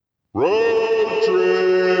Road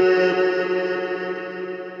trip.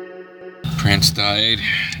 Prince died.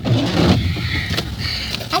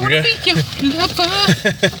 I want to be your lover.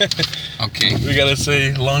 Okay. We gotta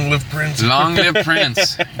say, long live Prince. Long live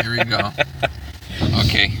Prince. Here we go.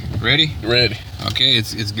 Okay, ready? Ready. Okay,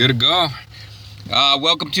 it's good to go.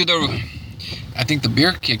 Welcome to the... I think the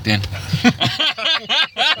beer kicked in.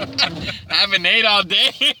 I haven't ate all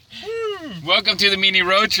day. Welcome to the mini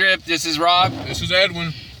road trip. This is Rob. This is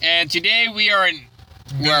Edwin. And today we are in...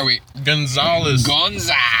 Where are we? Gonzales.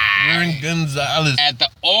 Gonzales. We're in Gonzales. At the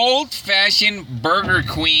old-fashioned Burger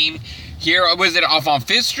Queen. Here, was it off on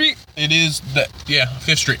 5th Street? It is, yeah,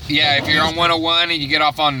 5th Street. Yeah, if you're on 101 and you get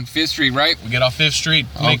off on 5th Street, right? We get off 5th Street,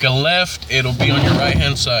 make a left, it'll be on your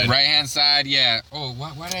right-hand side. Right-hand side, yeah. Oh,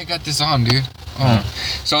 why did I got this on, dude? Oh.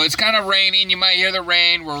 So it's kind of raining. You might hear the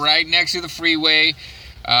rain. We're right next to the freeway,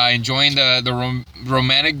 enjoying the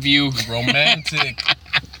romantic view. Romantic.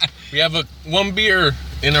 We have one beer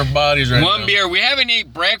in our bodies right now. One beer. We haven't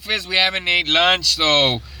ate breakfast. We haven't ate lunch,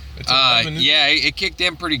 so... yeah, it kicked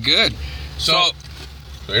in pretty good. So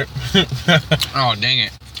oh, dang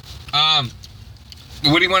it.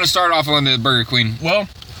 What do you want to start off on the Burger Queen? Well,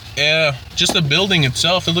 just the building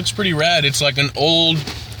itself, it looks pretty rad. It's like an old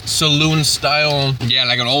saloon style. Yeah,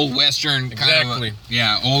 like an old Western kind of.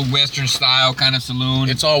 Yeah, old Western style kind of saloon.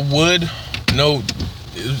 It's all wood. No,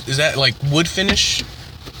 is that like wood finish?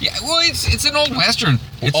 Yeah, well, it's an old Western.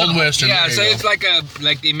 It's old Western. Yeah, so it's like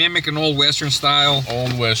they mimic an old Western style.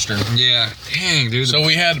 Old Western. Yeah, dang, dude. So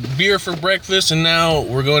we had beer for breakfast, and now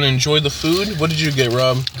we're going to enjoy the food. What did you get,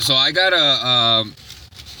 Rob? So I got a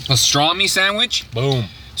pastrami sandwich. Boom.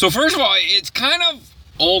 So first of all, it's kind of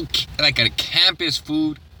old, like a campus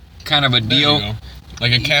food kind of a deal. There you go.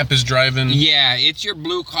 Like a campus drive-in. Yeah, it's your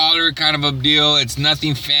blue collar kind of a deal. It's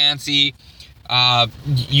nothing fancy.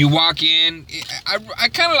 You walk in. I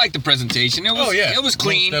kind of like the presentation. It was, it was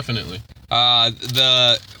clean. Most definitely.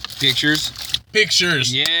 The pictures.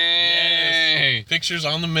 Pictures. Yay! Yes. Pictures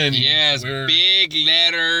on the menu. Yes, big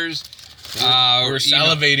letters. We're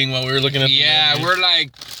salivating while we were looking at the menu. We're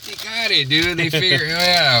like, they got it, dude. They figured,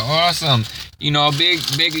 yeah, awesome. You know, big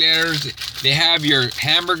letters. They have your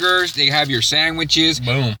hamburgers. They have your sandwiches.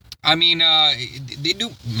 Boom. I mean, they do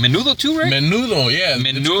menudo too, right? Menudo, yeah.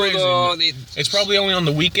 Menudo. It's probably only on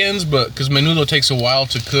the weekends, but because menudo takes a while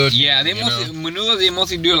to cook. Yeah, menudo they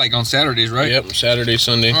mostly do it like on Saturdays, right? Yep, Saturday,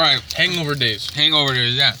 Sunday. All right. Hangover days. Hangover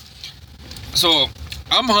days, yeah. So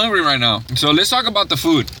I'm hungry right now. So let's talk about the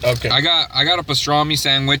food. Okay. I got a pastrami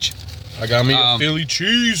sandwich. I got me a Philly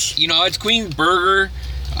cheese. You know, it's Queen's burger.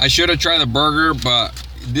 I should have tried the burger, but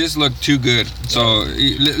this looked too good. So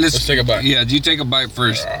let's take a bite. Yeah, you take a bite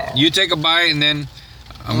first. You take a bite, and then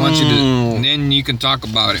I want you to. And then you can talk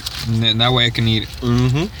about it, and then that way I can eat it.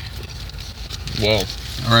 Well.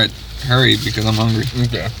 All right, hurry because I'm hungry.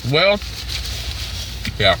 Okay. Well.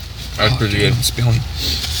 Yeah, that's pretty good. I'm spilling.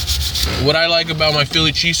 What I like about my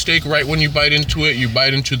Philly cheesesteak, right when you bite into it, you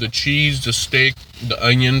bite into the cheese, the steak, the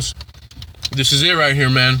onions. This is it right here,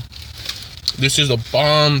 man. This is a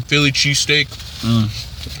bomb Philly cheesesteak.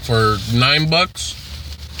 For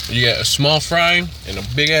 $9, you get a small fry and a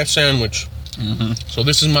big ass sandwich. So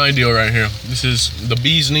this is my deal right here. This is the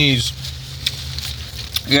bee's knees.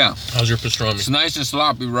 Yeah. How's your pastrami? It's nice and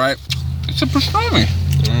sloppy, right? It's a pastrami.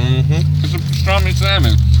 It's a pastrami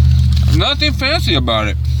salmon. Nothing fancy about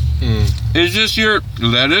it. It's just your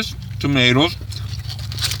lettuce, tomatoes.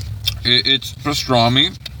 It's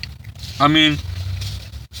pastrami. I mean,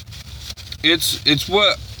 it's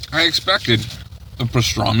what I expected. A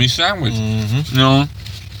pastrami sandwich. You know,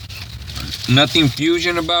 nothing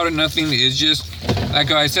fusion about it. Nothing. It's just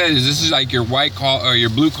like I said. This is like your white collar or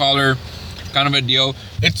your blue collar kind of a deal.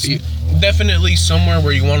 It's definitely somewhere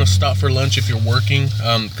where you want to stop for lunch if you're working,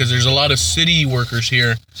 because there's a lot of city workers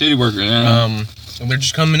here. City workers, yeah. And they're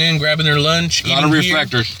just coming in, grabbing their lunch. A lot of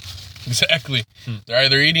reflectors. Exactly. They're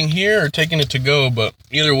either eating here or taking it to go. But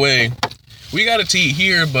either way, we got it to eat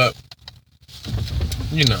here. But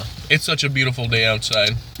you know. It's such a beautiful day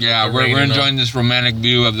outside. Yeah, we're enjoying this romantic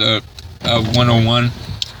view of the 101.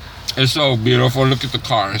 It's so beautiful. Look at the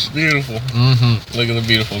cars. Beautiful. Look at the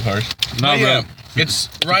beautiful cars. It's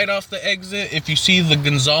right off the exit. If you see the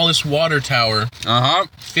Gonzales water tower,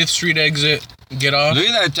 5th Street exit, get off. Look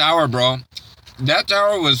at that tower, bro. That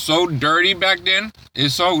tower was so dirty back then.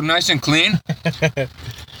 It's so nice and clean.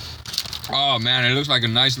 Oh man, it looks like a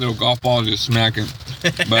nice little golf ball just smacking.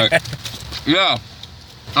 But yeah.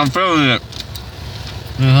 I'm feeling it.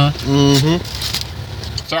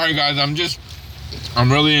 Sorry guys, I'm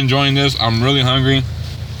really enjoying this. I'm really hungry.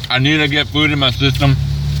 I need to get food in my system.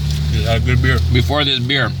 You had a good beer. Before this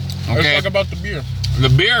beer. Okay. Let's talk about the beer. The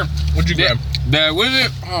beer. What'd you grab? That was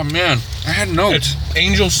it. Oh man, I had notes. It's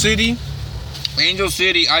Angel City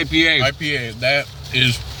IPA. IPA. That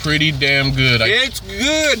is pretty damn good. It's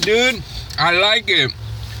good, dude. I like it.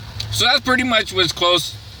 So that's pretty much what's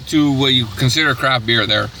close to what you consider craft beer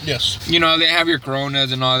there. Yes. You know, they have your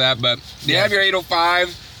Coronas and all that, but they have your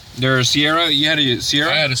 805. Their Sierra. You had a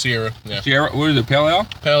Sierra? I had a Sierra. Yeah. Sierra. What is it? Pale Ale?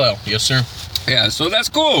 Pale Ale. Yes, sir. Yeah. So that's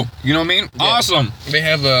cool. You know what I mean? Yeah. Awesome. They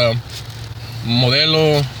have a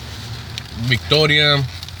Modelo, Victoria,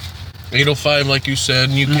 805, like you said,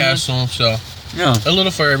 Newcastle. So Yeah. a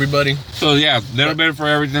little for everybody. So yeah, a little bit for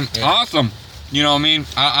everything. Yeah. Awesome. You know what I mean?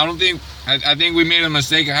 I don't think. I think we made a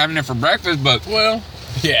mistake of having it for breakfast, but Well,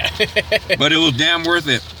 yeah. but it was damn worth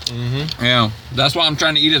it. Yeah. That's why I'm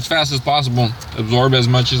trying to eat as fast as possible, absorb as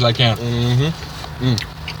much as I can.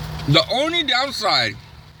 The only downside,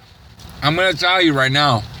 I'm gonna tell you right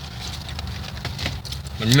now,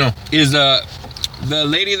 Let me know. is the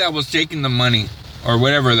lady that was taking the money or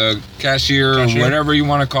whatever, the cashier or whatever you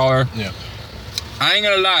want to call her. Yeah. I ain't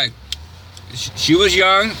gonna lie, she was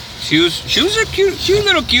young. She was a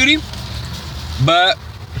little cutie, but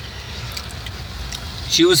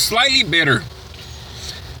she was slightly bitter,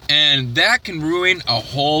 and that can ruin a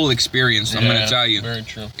whole experience. I'm gonna tell you, Very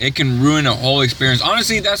true. it can ruin a whole experience.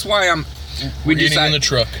 Honestly, that's why We're eating in the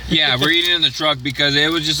truck. Yeah, we're eating in the truck because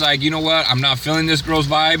it was just like, you know what? I'm not feeling this girl's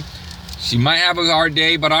vibe. She might have a hard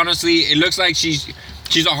day, but honestly, it looks like she's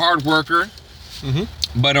a hard worker.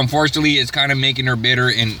 But unfortunately, it's kind of making her bitter,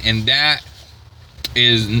 and that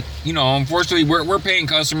is, you know, unfortunately, we're paying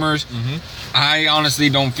customers. I honestly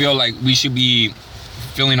don't feel like we should be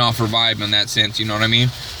feeling off her vibe in that sense. You know what I mean?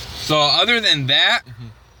 So other than that,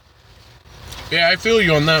 Yeah, I feel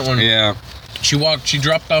you on that one. yeah. She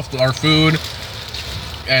dropped off our food,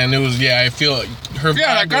 and it was, I feel her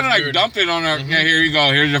Yeah, I vibe kind of was like weird. dumped it on her. Yeah, here you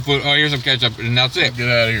go. Here's your food. Oh, here's some ketchup, and that's it. Get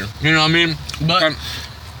out of here. You know what I mean? But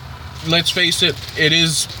let's face it, it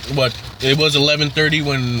was 11:30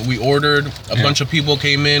 when we ordered. A bunch of people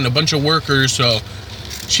came in, a bunch of workers, so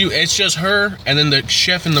it's just her and then the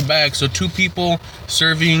chef in the back. So 2 people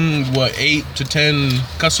serving 8 to 10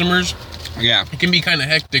 customers. Yeah. It can be kind of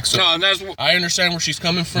hectic. So No, that's I understand where she's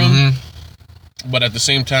coming from. But at the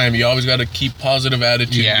same time, you always got to keep positive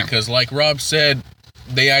attitude because, like Rob said,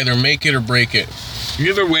 they either make it or break it.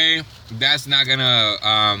 either way. That's not gonna.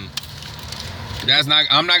 I'm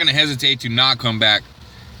not gonna hesitate to not come back.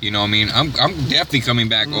 You know what I mean? I'm definitely coming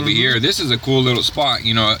back over here. This is a cool little spot.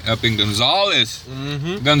 You know, up in Gonzales.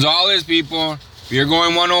 Gonzales, people. If you're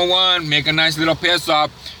going 101, make a nice little pit stop.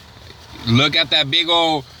 Look at that big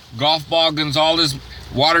old golf ball Gonzales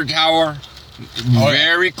water tower.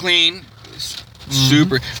 Very clean.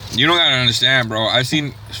 Super. You don't gotta understand, bro.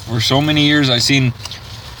 For so many years, I seen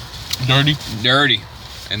dirty,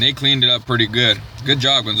 and they cleaned it up pretty good. Good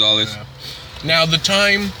job, Gonzales. Yeah. Now the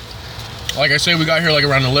time, like I said, we got here like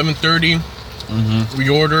around 11:30. We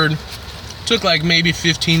ordered. Took like maybe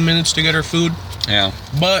 15 minutes to get our food. Yeah.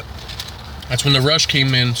 But that's when the rush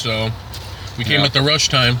came in, so we came at the rush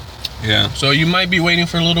time. Yeah. So you might be waiting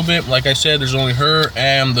for a little bit. Like I said, there's only her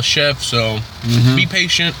and the chef, so be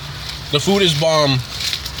patient. The food is bomb.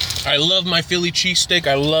 I love my Philly cheesesteak.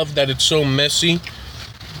 I love that it's so messy.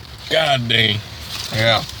 God dang.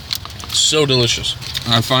 Yeah. So delicious.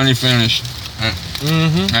 I finally finished.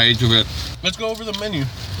 I ate too bit. Let's go over the menu.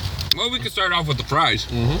 Well, we can start off with the fries.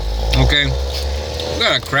 Okay. We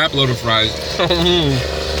got a crap load of fries.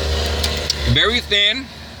 Very thin.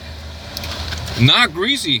 Not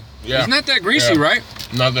greasy. Yeah. It's not that greasy, right?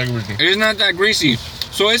 Not that greasy. It is not that greasy.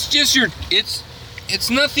 So it's just it's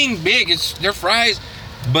nothing big. They're fries,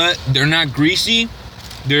 but they're not greasy.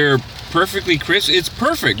 They're perfectly crisp. It's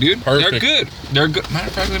perfect, dude. Perfect. They're good. They're good. Matter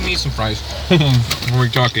of fact, let me eat some fries when we're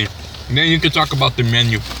talking. And then you can talk about the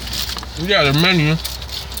menu. Yeah, the menu.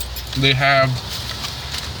 They have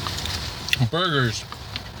burgers.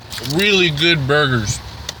 Really good burgers.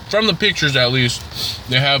 From the pictures, at least.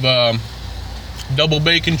 They have double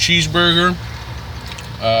bacon cheeseburger.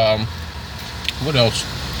 What else?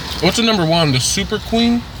 What's the number 1? The Super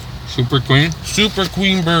Queen? Super Queen. Super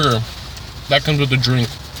Queen burger. That comes with a drink.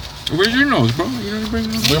 Where's your nose, bro? You didn't bring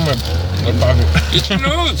your nose? Where my pocket? Get your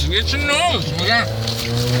nose. Get your nose.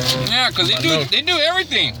 Yeah, because they do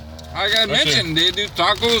everything. Like I mentioned, they do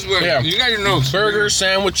tacos. You got your nose. Burgers,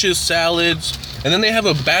 sandwiches, salads. And then they have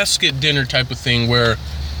a basket dinner type of thing where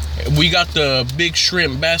we got the big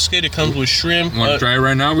shrimp basket. It comes with shrimp. Want to try it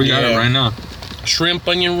right now? We got it right now. Shrimp,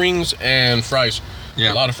 onion rings, and fries.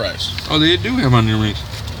 Yeah. A lot of fries. Oh, they do have onion rings.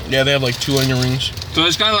 Yeah, they have like 2 onion rings. So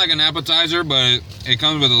it's kind of like an appetizer, but it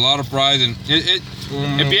comes with a lot of fries. And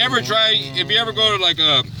if you ever go to like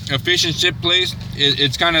a fish and chip place,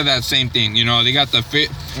 it's kind of that same thing. You know, they got the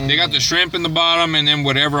they got the shrimp in the bottom and then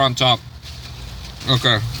whatever on top.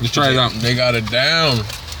 Okay, let's try it out. They got it down.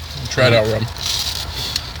 Try it out, Rum.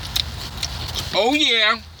 Oh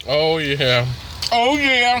yeah. Oh yeah. Oh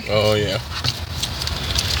yeah. Oh yeah.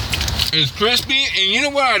 It's crispy, and you know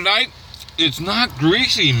what I like? It's not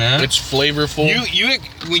greasy, man. It's flavorful.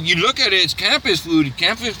 When you look at it, it's campus food.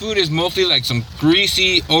 Campus food is mostly like some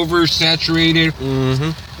greasy, oversaturated.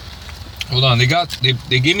 Mm-hmm. Hold on, they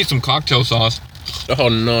gave me some cocktail sauce. Oh,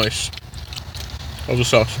 nice. How's the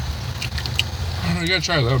sauce? You gotta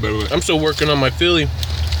try a little bit of it. I'm still working on my Philly.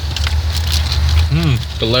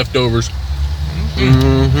 The leftovers.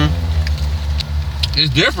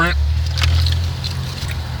 It's different.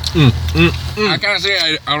 I can't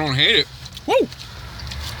say I don't hate it. Woo!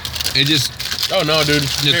 It just Oh no, dude.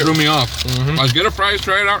 it threw me off. Let's get a fries,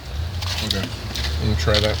 try it out. Okay. Let me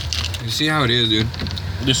try that. You see how it is, dude.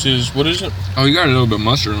 This is, what is it? Oh, you got a little bit of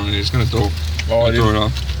mustard on it. It's gonna throw it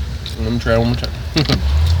off. Let me try it one more time.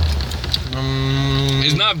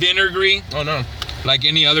 It's not vinegary Oh no. like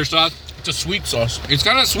any other sauce. It's a sweet sauce. It's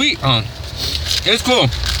kind of sweet. It's cool.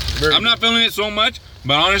 Very I'm not feeling it so much,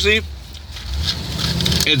 but honestly,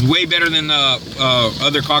 it's way better than the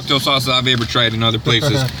other cocktail sauces I've ever tried in other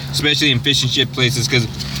places, especially in fish and chip places, because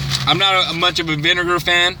I'm not much of a vinegar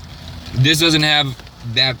fan. This doesn't have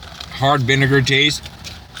that hard vinegar taste.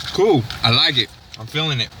 Cool. I like it. I'm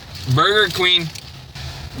feeling it. Burger Queen.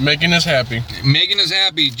 Making us happy. Making us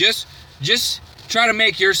happy. Just try to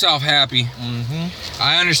make yourself happy.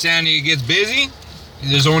 I understand it gets busy.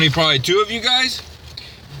 There's only probably 2 of you guys,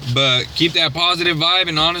 but keep that positive vibe.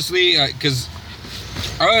 And honestly, because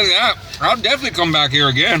other than that, I'll definitely come back here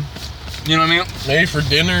again. You know what I mean? Maybe for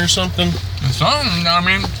dinner or something. Something, you know what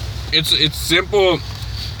I mean? It's simple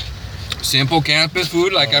campus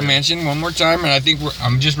food, like I mentioned one more time, and I think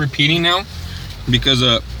I'm just repeating now because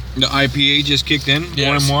the IPA just kicked in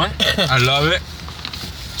more and more. I love it.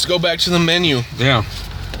 Let's go back to the menu. Yeah.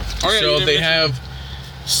 So they have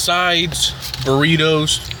sides,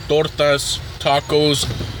 burritos, tortas, tacos,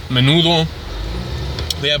 menudo.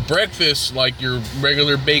 They have breakfast like your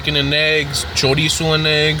regular bacon and eggs, chorizo and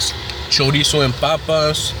eggs, chorizo and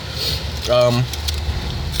papas.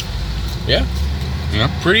 Yeah,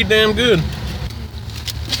 pretty damn good.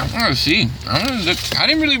 I want to see. I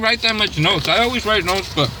didn't really write that much notes. I always write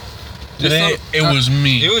notes, but Today it was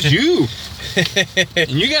me. It was you. And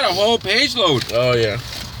you got a whole page load. Oh yeah.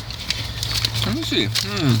 Let me see.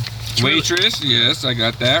 Waitress, yes, I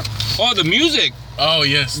got that. Oh, the music. Oh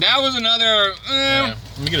yes. That was another. Yeah.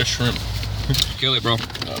 Let me get a shrimp. Kill it, bro.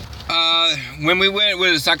 When we went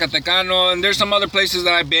with Zacatecano, and there's some other places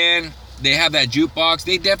that I've been, they have that jukebox.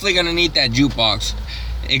 They definitely gonna need that jukebox.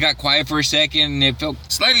 It got quiet for a second, and it felt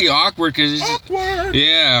slightly awkward because it's awkward.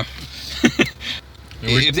 Yeah.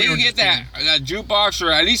 If they could get that jukebox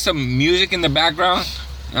or at least some music in the background,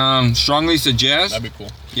 strongly suggest. That'd be cool.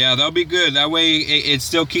 Yeah, that'll be good. That way it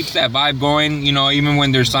still keeps that vibe going, you know, even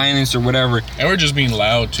when there's silence or whatever. And we're just being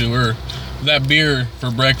loud too. Or that beer for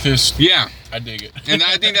breakfast. Yeah. I dig it. And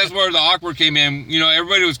I think that's where the awkward came in. You know,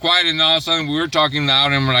 everybody was quiet, and all of a sudden we were talking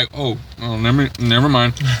loud, and we're like, oh never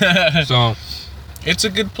mind. So it's a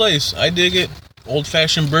good place. I dig it.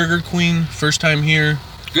 Old-fashioned Burger Queen. First time here.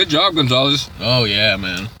 good job, Gonzales. Oh yeah,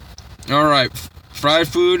 man. All right, fried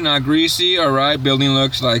food, not greasy. All right, building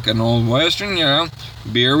looks like an old western. Yeah,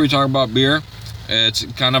 beer. We talk about beer. It's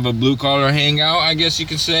kind of a blue collar hangout, I guess you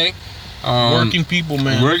could say. Working people,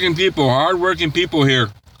 man. Working people, hard-working people here.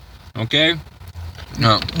 Okay.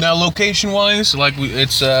 No. Now, location-wise, like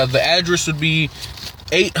it's the address would be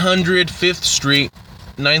 800 5th Street,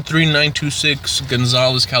 93926,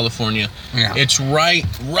 Gonzales, California. Yeah. It's right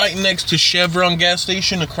next to Chevron gas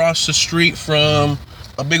station, across the street from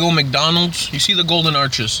a big old McDonald's. You see the golden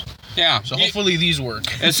arches. Yeah. So hopefully these work.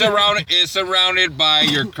 It's surrounded by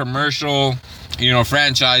your commercial, you know,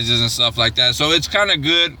 franchises and stuff like that. So it's kind of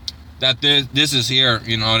good that this is here.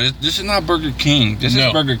 You know, this is not Burger King. This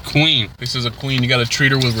is Burger Queen. This is a queen. You got to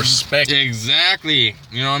treat her with respect. Exactly.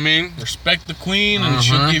 You know what I mean? Respect the queen, and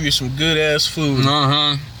she'll give you some good ass food.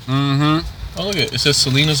 Oh, look at it. It says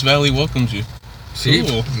Salinas Valley welcomes you. See,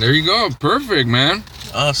 Cool. there you go. Perfect, man.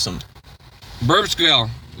 Awesome. Burp scale.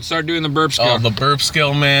 Let's start doing the burp scale. Oh, the burp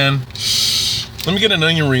scale, man. Let me get an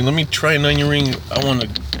onion ring. Let me try an onion ring. I want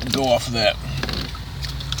to go off of that.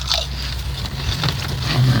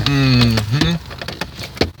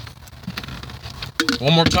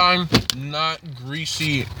 One more time. Not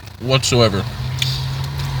greasy whatsoever.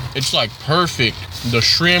 It's like perfect. The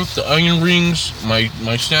shrimp, the onion rings,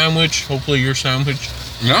 my sandwich. Hopefully your sandwich.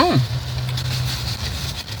 No.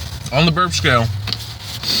 On the burp scale.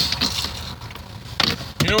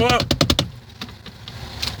 know what?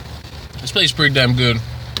 This place is pretty damn good.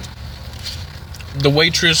 The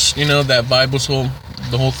waitress, you know, that vibe was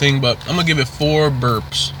the whole thing, but I'm gonna give it 4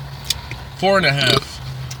 burps. 4.5.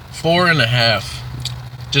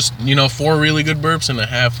 4.5. Just, you know, 4 really good burps and a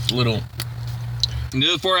half little. This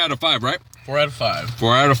is 4 out of 5, right? 4 out of 5.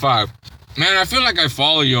 4 out of 5. Man, I feel like I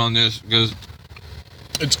follow you on this because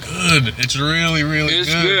it's good. It's really, really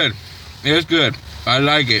it's good. It's good. I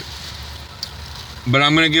like it. But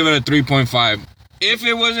I'm gonna give it a 3.5. If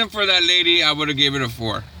it wasn't for that lady, I would have gave it a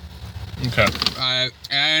 4. Okay. I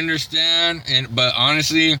understand, but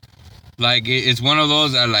honestly, like it's one of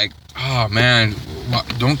those that like, oh man,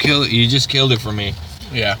 don't kill it. You just killed it for me.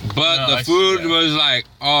 Yeah. But the food was like,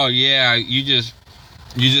 oh yeah, you just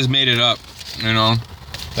made it up, you know.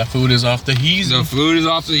 That food is off the heezy. The food is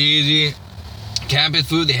off the easy. Campus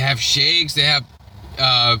food, they have shakes, they have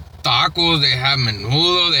tacos, they have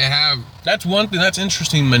menudo, they have. That's one thing that's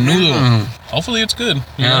interesting, menudo. Hopefully it's good.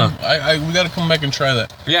 You know? We got to come back and try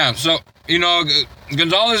that. Yeah, so you know,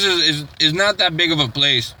 Gonzales is not that big of a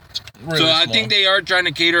place, Really so I small. think they are trying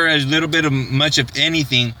to cater as little bit of much of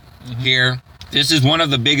anything here. This is one of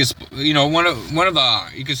the biggest, you know, one of the,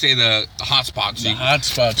 you could say the hot spots. The hot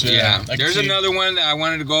spots, yeah. I There's can see. another one that I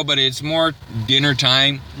wanted to go, but it's more dinner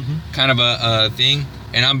time kind of a thing,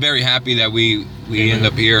 and I'm very happy that we end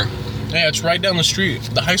up here. Yeah, it's right down the street.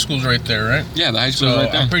 The high school's right there, right? Yeah, the high school's So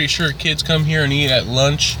right there. I'm pretty sure kids come here and eat at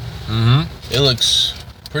lunch. It looks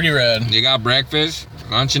pretty rad. You got breakfast,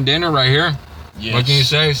 lunch, and dinner right here. Yes. What can you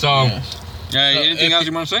say? So, Yes. yeah, So anything if else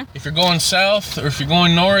you want to say? If you're going south or if you're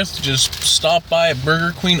going north, just stop by at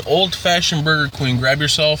Burger Queen, old-fashioned Burger Queen. Grab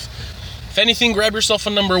yourself, if anything, grab yourself a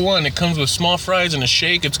number 1. It comes with small fries and a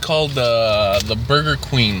shake. It's called the Burger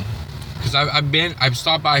Queen. Because I've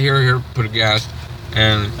stopped by here, put a gas,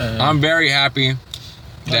 and I'm very happy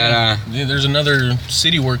that Yeah, there's another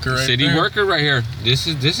city worker right city there. worker right here. This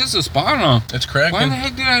is a spot, huh? It's cracking. Why the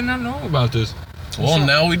heck did I not know about this? Well,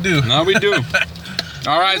 now we do. Now we do.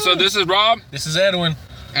 All right, so this is Rob, This is Edwin.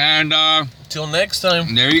 and Till next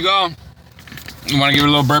time. there you go. You want to give it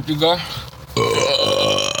a little burp? You go.